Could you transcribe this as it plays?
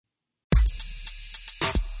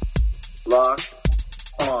Locked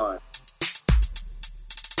on.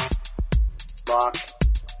 Locked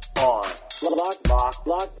on. Locked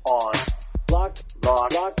on. Locked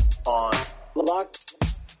on.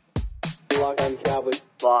 Locked on Cowboys.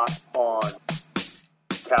 Locked on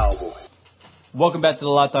Cowboys. Welcome back to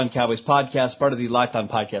the Locked On Cowboys podcast, part of the Locked On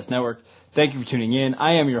Podcast Network. Thank you for tuning in.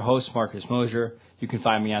 I am your host, Marcus Mosier. You can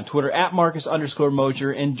find me on Twitter at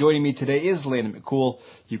Marcus_Mosier. And joining me today is Landon McCool.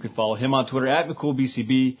 You can follow him on Twitter at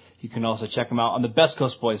McCoolBCB. You can also check him out on the Best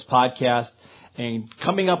Coast Boys podcast. And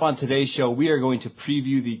coming up on today's show, we are going to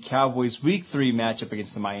preview the Cowboys Week 3 matchup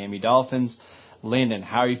against the Miami Dolphins. Landon,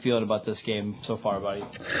 how are you feeling about this game so far, buddy?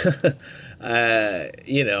 We're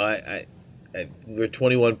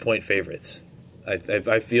 21-point favorites.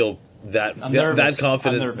 I feel that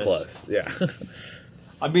confident plus. Yeah.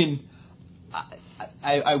 I mean,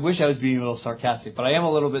 I wish I was being a little sarcastic, but I am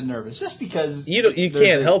a little bit nervous just because you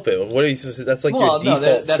can't help it. What are you supposed to? That's like your default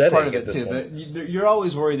that's setting part of at it this too. point. You're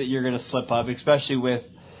always worried that you're going to slip up, especially with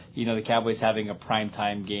the Cowboys having a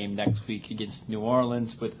primetime game next week against New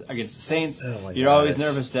Orleans against the Saints. You're always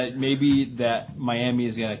nervous that maybe that Miami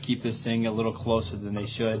is going to keep this thing a little closer than they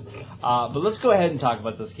should. But let's go ahead and talk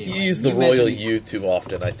about this game. You use the royal you too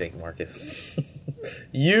often, I think, Marcus.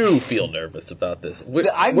 You feel nervous about this. We're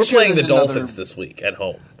playing the Dolphins this week at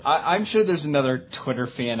home. I'm sure there's another Twitter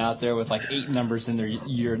fan out there with like 8 numbers in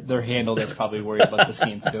their handle that's probably worried about this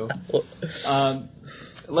game too.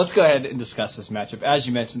 Let's go ahead and discuss this matchup. As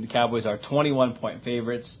you mentioned, the Cowboys are 21-point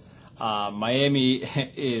favorites. Miami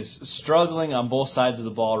is struggling on both sides of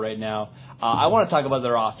the ball right now. I want to talk about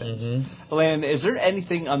their offense. Landon, is there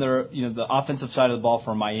anything on the offensive side of the ball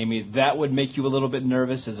for Miami that would make you a little bit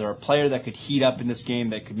nervous? Is there a player that could heat up in this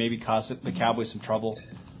game that could maybe cause the Cowboys some trouble?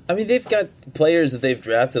 I mean, they've got players that they've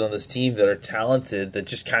drafted on this team that are talented that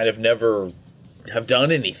just kind of never have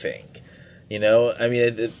done anything. I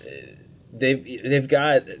mean, they've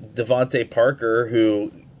got Devontae Parker,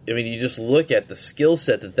 who, I mean, you just look at the skill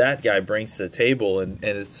set that guy brings to the table, and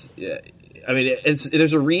it's. I mean,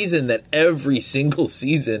 there's a reason that every single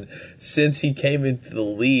season since he came into the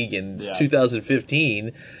league in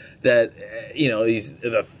 2015 that, he's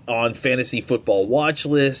on fantasy football watch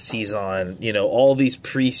lists. He's on, all these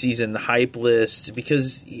preseason hype lists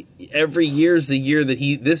because every year is the year that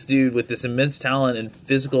this dude with this immense talent and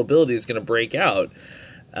physical ability is going to break out.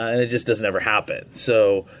 And it just doesn't ever happen.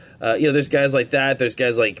 So, there's guys like that. There's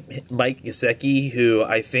guys like Mike Gesicki, who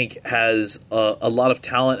I think has a lot of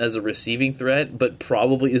talent as a receiving threat, but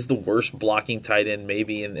probably is the worst blocking tight end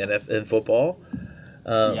maybe in football.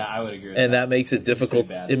 I would agree with and that makes it difficult.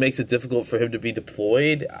 It makes it difficult for him to be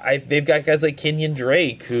deployed. They've got guys like Kenyon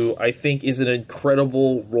Drake, who I think is an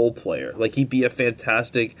incredible role player. Like, he'd be a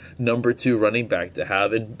fantastic number 2 running back to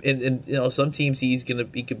have. And some teams he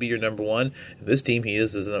could be your number 1. In this team, he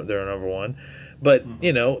is their number 1. But,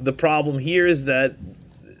 the problem here is that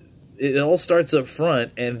it all starts up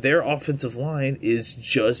front, and their offensive line is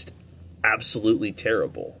just absolutely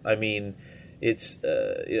terrible. I mean, it's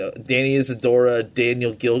Danny Isadora,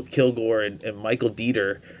 Daniel Kilgore, and Michael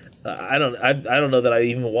Dieter. I don't know that I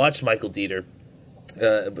even watched Michael Dieter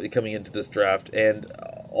coming into this draft, and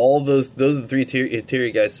all those are the 3 interior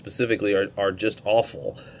guys specifically are just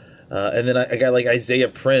awful. And then a guy like Isaiah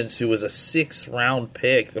Prince, who was a 6th-round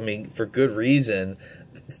pick, I mean, for good reason,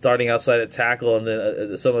 starting outside at tackle, and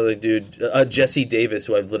then some other dude, Jesse Davis,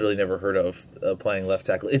 who I've literally never heard of, playing left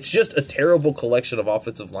tackle. It's just a terrible collection of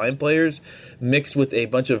offensive line players mixed with a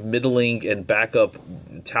bunch of middling and backup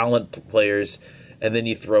talent players, and then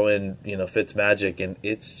you throw in, Fitzmagic, and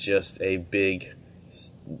it's just a big,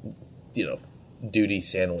 duty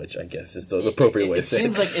sandwich, I guess, is the appropriate way to say it. It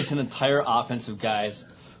seems like it's an entire offense of guys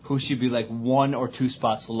who should be like 1 or 2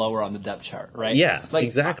 spots lower on the depth chart, right? Yeah, like,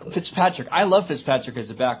 exactly. Fitzpatrick, I love Fitzpatrick as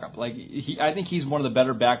a backup. Like, I think he's one of the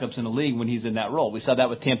better backups in the league when he's in that role. We saw that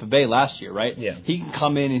with Tampa Bay last year, right? Yeah. He can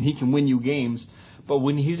come in and he can win you games, but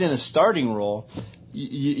when he's in a starting role,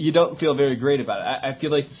 you don't feel very great about it. I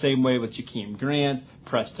feel like the same way with Jakeem Grant,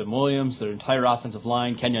 Preston Williams, their entire offensive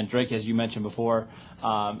line, Kenyon Drake, as you mentioned before.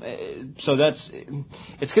 So it's going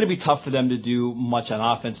to be tough for them to do much on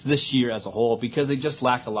offense this year as a whole because they just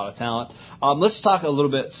lack a lot of talent. Let's talk a little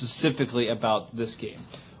bit specifically about this game.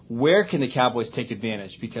 Where can the Cowboys take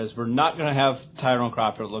advantage? Because we're not going to have Tyrone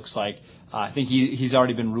Crawford, it looks like. I think he's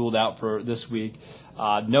already been ruled out for this week.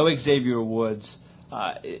 No Xavier Woods.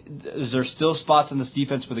 Is there still spots on this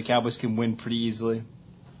defense where the Cowboys can win pretty easily?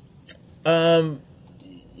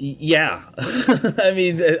 Yeah. I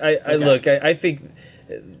mean, I think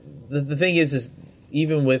the thing is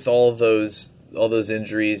even with all those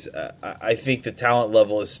injuries, I think the talent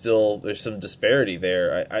level is still, there's some disparity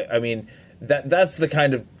there. I mean, that's the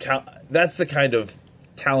kind of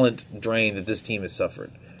talent drain that this team has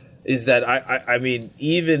suffered. Is that I mean,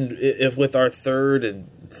 even if with our third and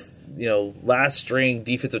last string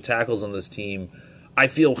defensive tackles on this team, I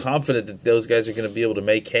feel confident that those guys are going to be able to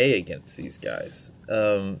make hay against these guys.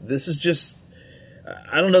 This is just,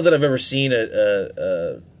 I don't know that I've ever seen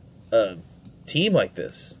a team like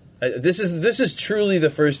this. This is truly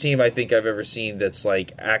the first team I think I've ever seen that's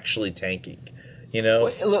like actually tanking.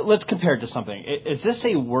 Let's compare it to something. Is this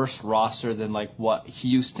a worse roster than like what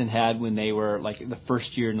Houston had when they were like the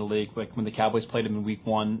first year in the league, like when the Cowboys played them in Week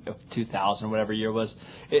 1 of 2000 or whatever year it was?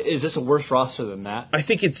 Is this a worse roster than that? I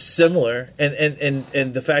think it's similar, and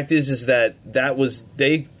the fact is that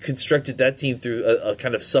they constructed that team through a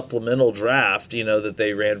kind of supplemental draft, that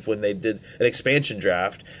they ran when they did an expansion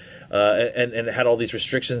draft. And it had all these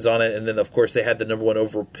restrictions on it, and then of course they had the number 1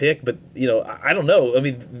 overall pick. But I don't know. I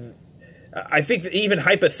mean, I think that even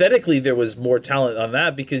hypothetically there was more talent on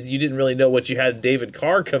that because you didn't really know what you had. David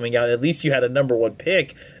Carr coming out, at least you had a number 1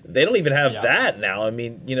 pick. They don't even have that now. I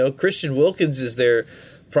mean, Christian Wilkins is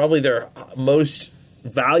probably their most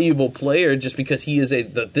valuable player just because he is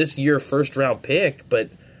this year first round pick. But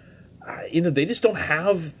they just don't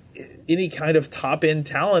have any kind of top end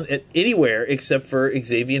talent anywhere except for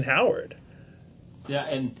Xavier Howard. Yeah,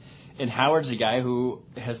 and Howard's a guy who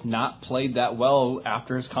has not played that well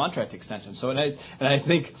after his contract extension. So, and I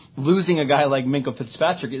think losing a guy like Minkah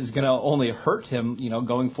Fitzpatrick is going to only hurt him,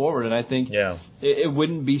 going forward. And I think it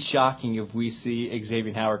wouldn't be shocking if we see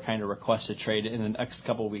Xavier Howard kind of request a trade in the next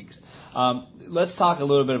couple of weeks. Let's talk a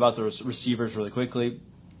little bit about the receivers really quickly.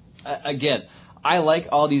 Again, I like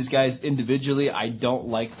all these guys individually. I don't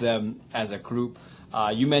like them as a group.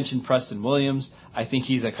 You mentioned Preston Williams. I think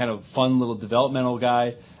he's a kind of fun little developmental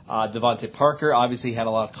guy. Devontae Parker obviously had a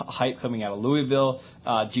lot of hype coming out of Louisville.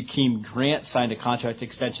 Jakeem Grant signed a contract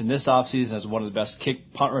extension this offseason as one of the best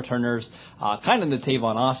kick punt returners, kind of in the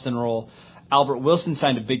Tavon Austin role. Albert Wilson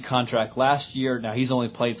signed a big contract last year. Now he's only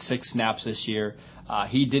played 6 snaps this year.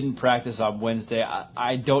 He didn't practice on Wednesday.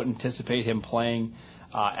 I don't anticipate him playing.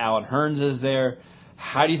 Alan Hearns is there.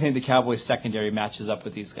 How do you think the Cowboys secondary matches up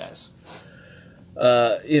with these guys?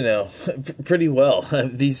 Pretty well.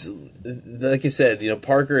 Like you said,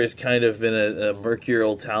 Parker has kind of been a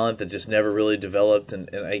mercurial talent that just never really developed. And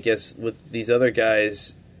I guess with these other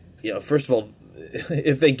guys, first of all,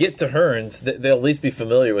 if they get to Hearns, they'll at least be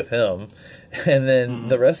familiar with him. And then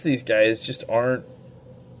the rest of these guys just aren't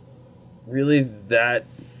really that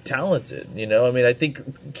talented. I mean, I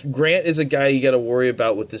think Grant is a guy you got to worry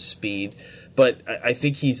about with his speed. But I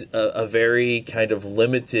think he's a very kind of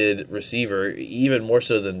limited receiver, even more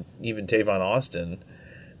so than even Tavon Austin.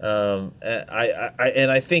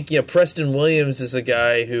 I think Preston Williams is a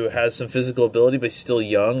guy who has some physical ability, but he's still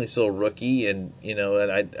young, he's still a rookie, and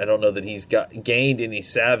I don't know that he's gained any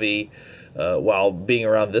savvy while being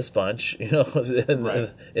around this bunch, in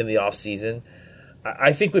the off season.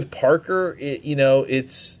 I think with Parker,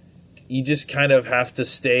 it's. You just kind of have to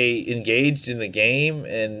stay engaged in the game,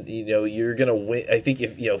 and you're going to win. I think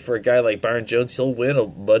if for a guy like Byron Jones, he'll win a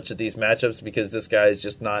bunch of these matchups because this guy is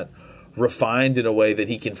just not refined in a way that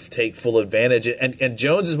he can take full advantage. And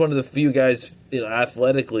Jones is one of the few guys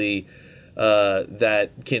athletically that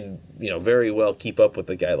can very well keep up with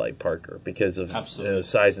a guy like Parker because of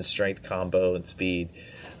size and strength combo and speed.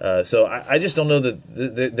 So I just don't know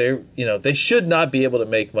that they should not be able to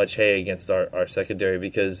make much hay against our secondary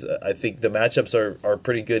because I think the matchups are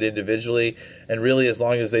pretty good individually, and really as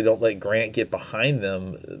long as they don't let Grant get behind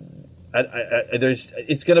them,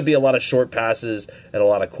 it's going to be a lot of short passes and a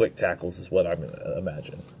lot of quick tackles is what I'm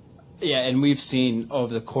imagine. Yeah, and we've seen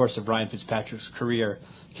over the course of Ryan Fitzpatrick's career,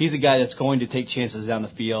 he's a guy that's going to take chances down the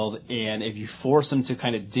field, and if you force him to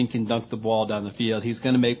kind of dink and dunk the ball down the field, he's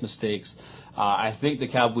going to make mistakes. I think the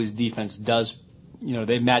Cowboys defense does,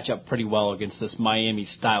 they match up pretty well against this Miami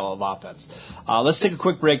style of offense. Let's take a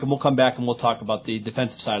quick break and we'll come back and we'll talk about the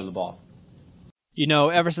defensive side of the ball.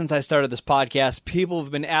 Ever since I started this podcast, people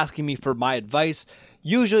have been asking me for my advice.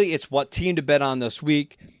 Usually it's what team to bet on this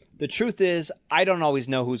week. The truth is, I don't always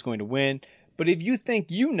know who's going to win, but if you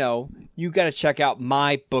think you got to check out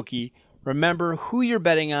MyBookie. Remember, who you're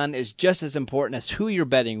betting on is just as important as who you're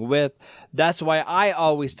betting with. That's why I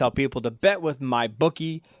always tell people to bet with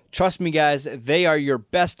MyBookie. Trust me, guys, they are your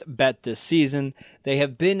best bet this season. They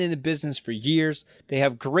have been in the business for years. They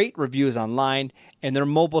have great reviews online, and their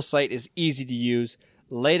mobile site is easy to use.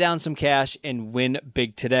 Lay down some cash and win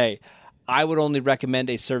big today. I would only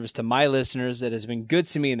recommend a service to my listeners that has been good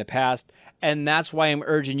to me in the past, and that's why I'm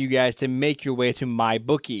urging you guys to make your way to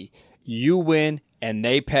MyBookie. You win and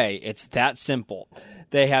they pay. It's that simple.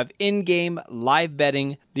 They have in-game live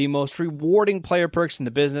betting, the most rewarding player perks in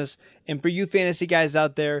the business. And for you fantasy guys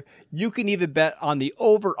out there, you can even bet on the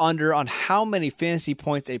over-under on how many fantasy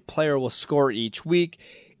points a player will score each week.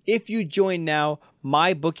 If you join now,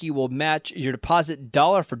 MyBookie will match your deposit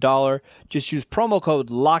dollar for dollar. Just use promo code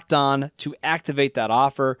LOCKEDON to activate that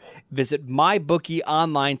offer. Visit MyBookie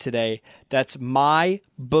online today. That's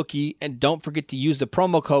MyBookie. And don't forget to use the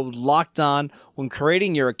promo code LOCKEDON when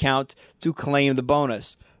creating your account to claim the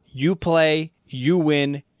bonus. You play, you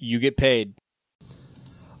win, you get paid.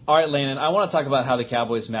 All right, Landon, I want to talk about how the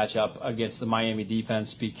Cowboys match up against the Miami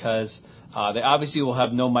defense because they obviously will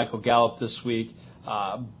have no Michael Gallup this week.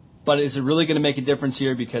 But is it really going to make a difference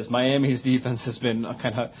here? Because Miami's defense has been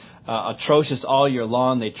kind of atrocious all year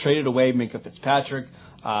long. They traded away Minkah Fitzpatrick,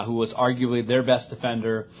 who was arguably their best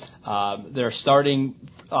defender. Their starting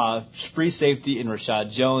free safety in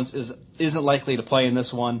Rashad Jones isn't likely to play in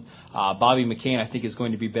this one. Bobby McCain, I think, is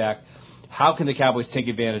going to be back. How can the Cowboys take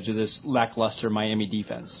advantage of this lackluster Miami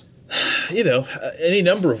defense? Any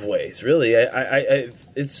number of ways, really.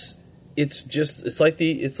 It's like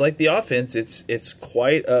the offense. It's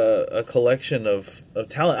quite a collection of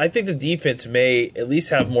talent. I think the defense may at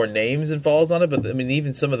least have more names involved on it, but I mean,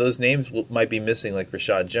 even some of those names might be missing, like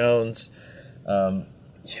Rashad Jones.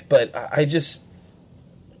 But I just,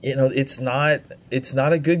 it's not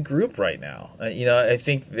a good group right now. I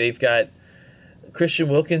think they've got Christian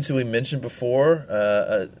Wilkins, who we mentioned before,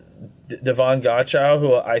 Devon Gottschall,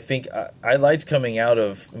 who I think I liked coming out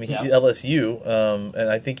of LSU, and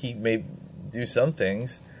I think he may do some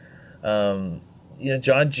things. John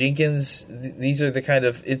Jenkins, these are the kind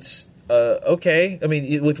of, it's okay. I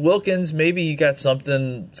mean, with Wilkins, maybe you got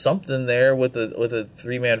something there with a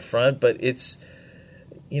 3-man front, but it's,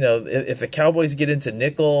 if the Cowboys get into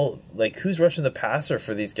nickel, like, who's rushing the passer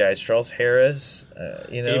for these guys? Charles Harris,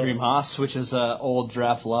 Abraham Haas, which is an old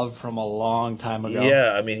draft love from a long time ago.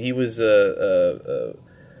 Yeah, I mean, he was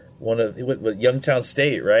one of Youngstown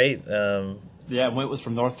State, right? Went was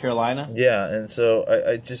from North Carolina. Yeah, and so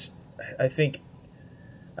I think.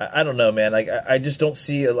 I don't know, man. Like, I just don't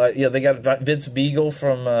see a lot. They got Vince Beagle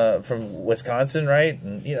from Wisconsin, right?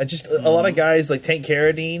 And just a lot of guys like Tank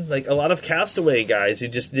Carradine, like a lot of castaway guys who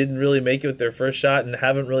just didn't really make it with their first shot and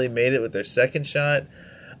haven't really made it with their second shot.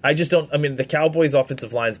 I just don't. I mean, the Cowboys'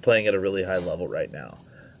 offensive line is playing at a really high level right now,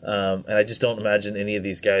 and I just don't imagine any of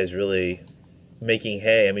these guys really making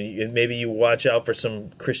hay. I mean, maybe you watch out for some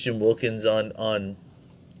Christian Wilkins on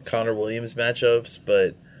Connor Williams matchups,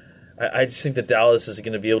 but I just think that Dallas is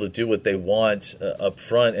going to be able to do what they want up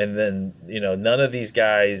front, and then none of these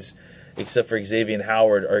guys, except for Xavier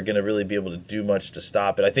Howard, are going to really be able to do much to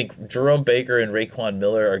stop it. I think Jerome Baker and Raekwon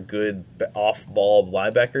Miller are good off-ball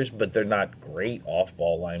linebackers, but they're not great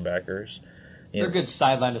off-ball linebackers. They're good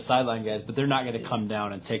sideline-to-sideline guys, but they're not going to come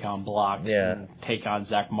down and take on blocks and take on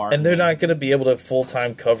Zach Martin. And they're not going to be able to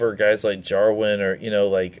full-time cover guys like Jarwin or,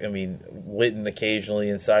 Witten occasionally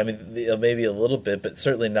inside. I mean, maybe a little bit, but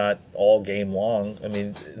certainly not all game long. I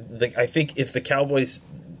mean, I think if the Cowboys'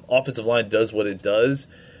 offensive line does what it does,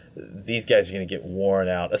 these guys are going to get worn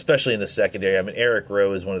out, especially in the secondary. I mean, Eric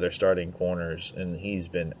Rowe is one of their starting corners, and he's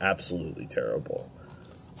been absolutely terrible.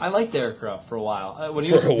 I liked Derek Rowe for a while. When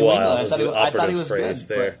he was in New England, I thought he was good.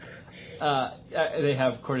 There. But, they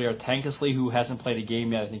have Cordero Tankersley, who hasn't played a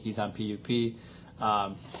game yet. I think he's on PUP.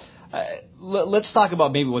 Let's talk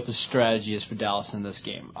about maybe what the strategy is for Dallas in this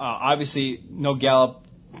game. Obviously, no Gallup.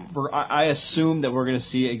 I assume that we're going to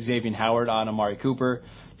see Xavier Howard on Amari Cooper.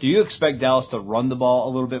 Do you expect Dallas to run the ball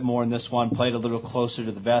a little bit more in this one, play it a little closer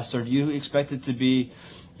to the vest, or do you expect it to be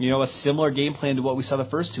a similar game plan to what we saw the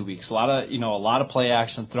first 2 weeks? A lot of play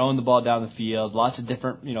action, throwing the ball down the field, lots of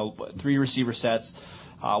different, 3 receiver sets.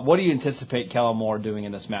 What do you anticipate Kellen Moore doing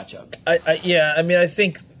in this matchup? I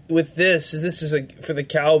think with this is for the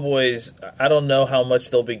Cowboys. I don't know how much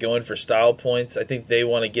they'll be going for style points. I think they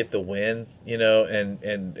want to get the win,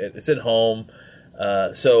 and it's at home.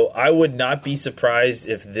 So I would not be surprised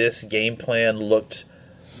if this game plan looked,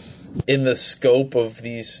 in the scope of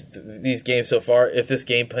these games so far, if this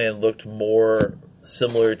game plan looked more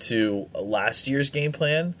similar to last year's game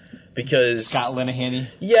plan, because Scott Linehan.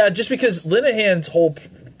 Yeah, just because Linehan's whole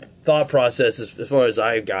thought process, as far as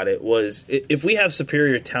I got it, was if we have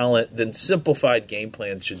superior talent, then simplified game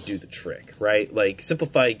plans should do the trick, right? Like,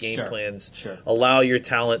 simplified game plans allow your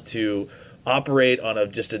talent to operate on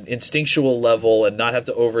just an instinctual level and not have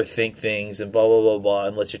to overthink things and blah, blah, blah, blah,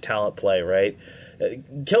 and let your talent play, right?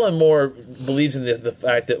 Kellen Moore believes in the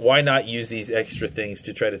fact that why not use these extra things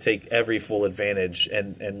to try to take every full advantage,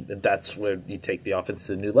 and that's where you take the offense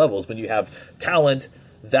to new levels. When you have talent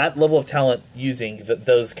that level of talent using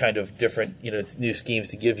those kind of different new schemes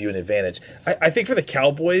to give you an advantage. I think for the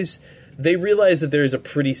Cowboys, they realize that there is a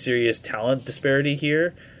pretty serious talent disparity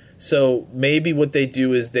here. So maybe what they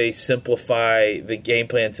do is they simplify the game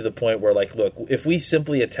plan to the point where, like, look, if we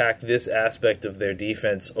simply attack this aspect of their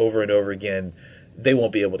defense over and over again, they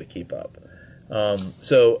won't be able to keep up.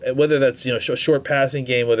 So whether that's a short passing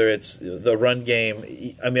game, whether it's the run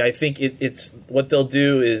game, I mean, I think it's what they'll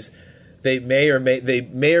do is they may or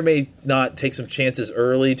may not take some chances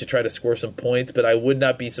early to try to score some points, but I would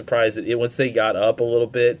not be surprised that once they got up a little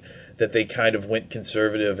bit, that they kind of went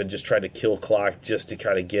conservative and just tried to kill clock just to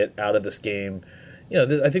kind of get out of this game.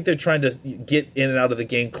 I think they're trying to get in and out of the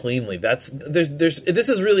game cleanly. This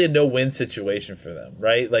is really a no-win situation for them,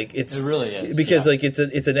 right? Like it really is, because like it's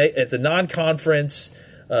a non-conference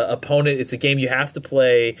opponent. It's a game you have to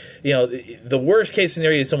play. The worst case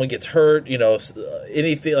scenario is someone gets hurt.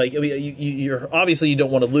 Anything like, I mean, you're obviously you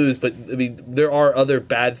don't want to lose, but I mean there are other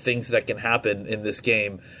bad things that can happen in this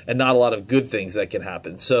game, and not a lot of good things that can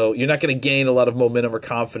happen. So you're not going to gain a lot of momentum or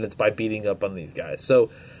confidence by beating up on these guys. So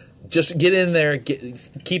just get in there,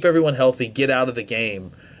 keep everyone healthy, get out of the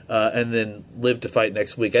game, and then live to fight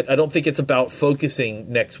next week. I don't think it's about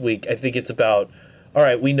focusing next week. I think it's about, all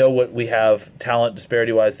right, we know what we have talent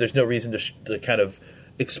disparity-wise. There's no reason to kind of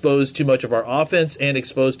expose too much of our offense and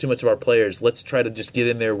expose too much of our players. Let's try to just get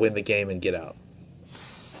in there, win the game, and get out.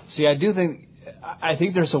 See, I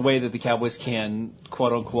think there's a way that the Cowboys can,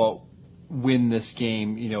 quote-unquote, win this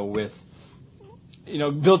game, with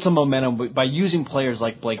build some momentum by using players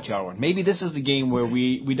like Blake Jarwin. Maybe this is the game where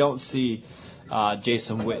we don't see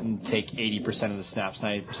Jason Witten take 80% of the snaps,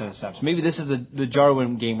 90% of the snaps. Maybe this is the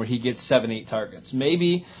Jarwin game where he gets 7-8 targets.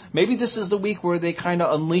 Maybe this is the week where they kind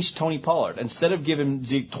of unleash Tony Pollard. Instead of giving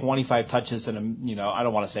Zeke 25 touches in I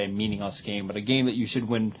don't want to say a meaningless game, but a game that you should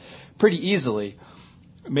win pretty easily.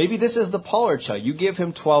 Maybe this is the Pollard show. You give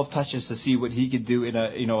him 12 touches to see what he could do in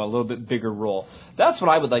a little bit bigger role. That's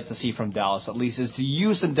what I would like to see from Dallas, at least, is to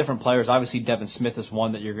use some different players. Obviously, Devin Smith is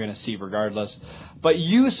one that you're going to see regardless, but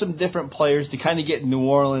use some different players to kind of get New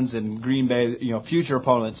Orleans and Green Bay, future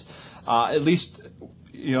opponents, at least,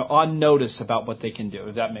 on notice about what they can do.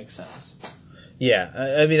 If that makes sense.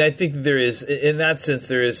 Yeah, I mean, I think there is, in that sense,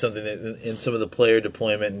 there is something that in some of the player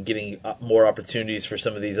deployment and getting more opportunities for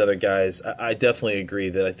some of these other guys. I definitely agree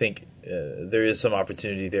that I think there is some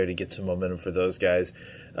opportunity there to get some momentum for those guys,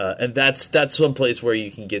 and that's one place where you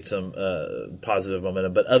can get some positive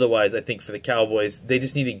momentum. But otherwise, I think for the Cowboys, they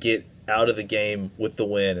just need to get out of the game with the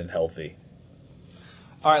win and healthy.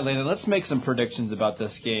 All right, Landon, let's make some predictions about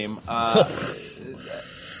this game.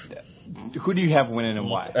 Who do you have winning and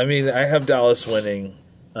why? I mean, I have Dallas winning.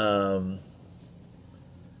 I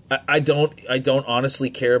don't honestly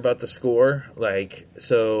care about the score. I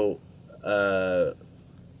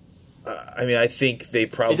mean, I think they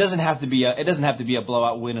probably. It doesn't have to be a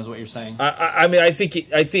blowout win, is what you're saying. I mean, I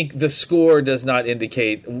think the score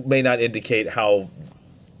may not indicate how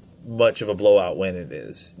much of a blowout win it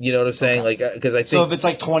is. You know what I'm saying? Okay. Because I think so if it's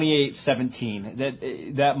like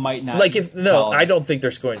 28-17, that might not. I don't think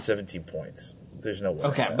they're scoring 17 points. There's no way.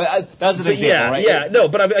 Okay, but that's an example, right? Yeah, no,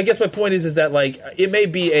 but I guess my point is that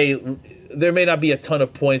there may not be a ton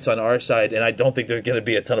of points on our side, and I don't think there's going to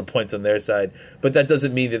be a ton of points on their side. But that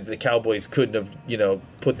doesn't mean that the Cowboys couldn't have,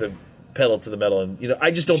 put the pedal to the metal. And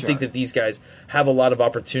I just don't think that these guys have a lot of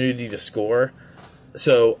opportunity to score.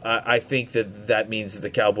 So I think that means that the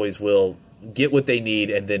Cowboys will get what they need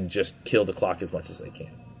and then just kill the clock as much as they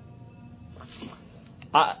can.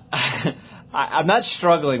 I'm not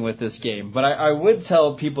struggling with this game, but I would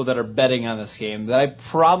tell people that are betting on this game that I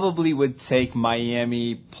probably would take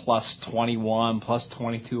Miami plus 21, plus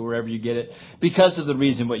 22, wherever you get it, because of the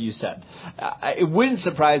reason what you said. It wouldn't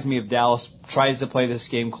surprise me if Dallas tries to play this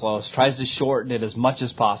game close, tries to shorten it as much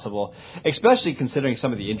as possible, especially considering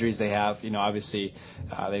some of the injuries they have. Obviously,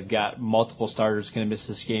 they've got multiple starters going to miss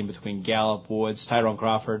this game between Gallup, Woods, Tyrone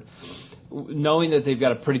Crawford. Knowing that they've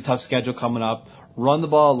got a pretty tough schedule coming up, run the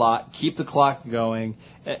ball a lot, keep the clock going,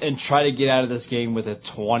 and try to get out of this game with a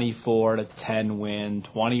 24-10 win,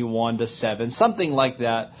 21-7, something like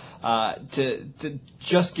that, to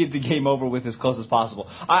just get the game over with as close as possible.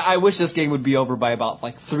 I wish this game would be over by about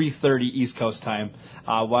 3:30 East Coast time,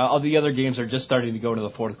 while all the other games are just starting to go into the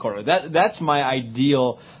fourth quarter. That's my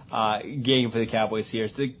ideal game for the Cowboys here,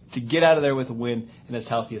 is to get out of there with a win and as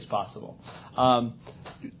healthy as possible. Do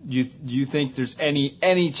you think there's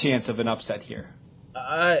any chance of an upset here?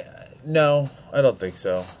 No, I don't think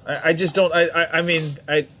so. I just don't. I mean,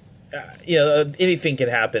 anything can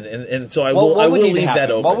happen, and so I will leave that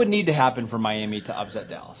open. What would need to happen for Miami to upset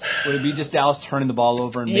Dallas? Would it be just Dallas turning the ball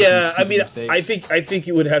over and making stupid mistakes? I think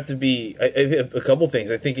it would have to be a couple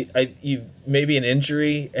things. I think maybe an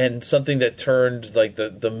injury and something that turned like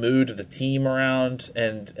the mood of the team around,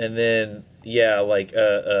 and then like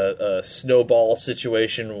a snowball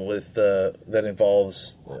situation with that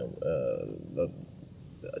involves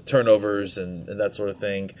turnovers and that sort of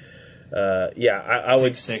thing. I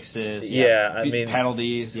would. Pick sixes. I mean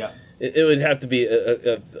penalties. Yeah, it would have to be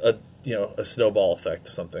a snowball effect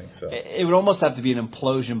or something. So it would almost have to be an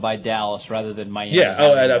implosion by Dallas rather than Miami.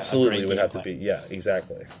 Yeah, it absolutely would have to be. Yeah,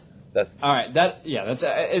 exactly. All right.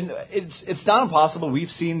 It's not impossible.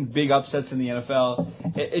 We've seen big upsets in the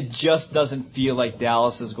NFL. It just doesn't feel like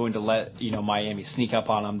Dallas is going to let Miami sneak up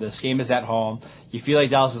on them. This game is at home. You feel like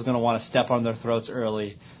Dallas is going to want to step on their throats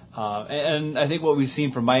early. And I think what we've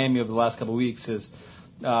seen from Miami over the last couple of weeks is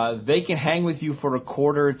they can hang with you for a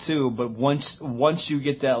quarter or two, but once you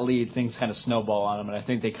get that lead, things kind of snowball on them, and I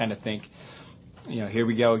think they kind of think, here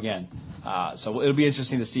we go again. So it'll be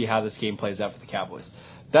interesting to see how this game plays out for the Cowboys.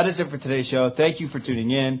 That is it for today's show. Thank you for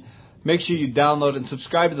tuning in. Make sure you download and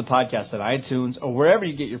subscribe to the podcast on iTunes or wherever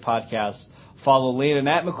you get your podcasts. Follow Landon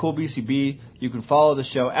at McCoolBCB. You can follow the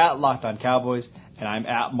show at Locked On Cowboys. And I'm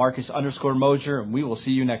at Marcus _Mosier, and we will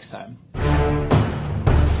see you next time.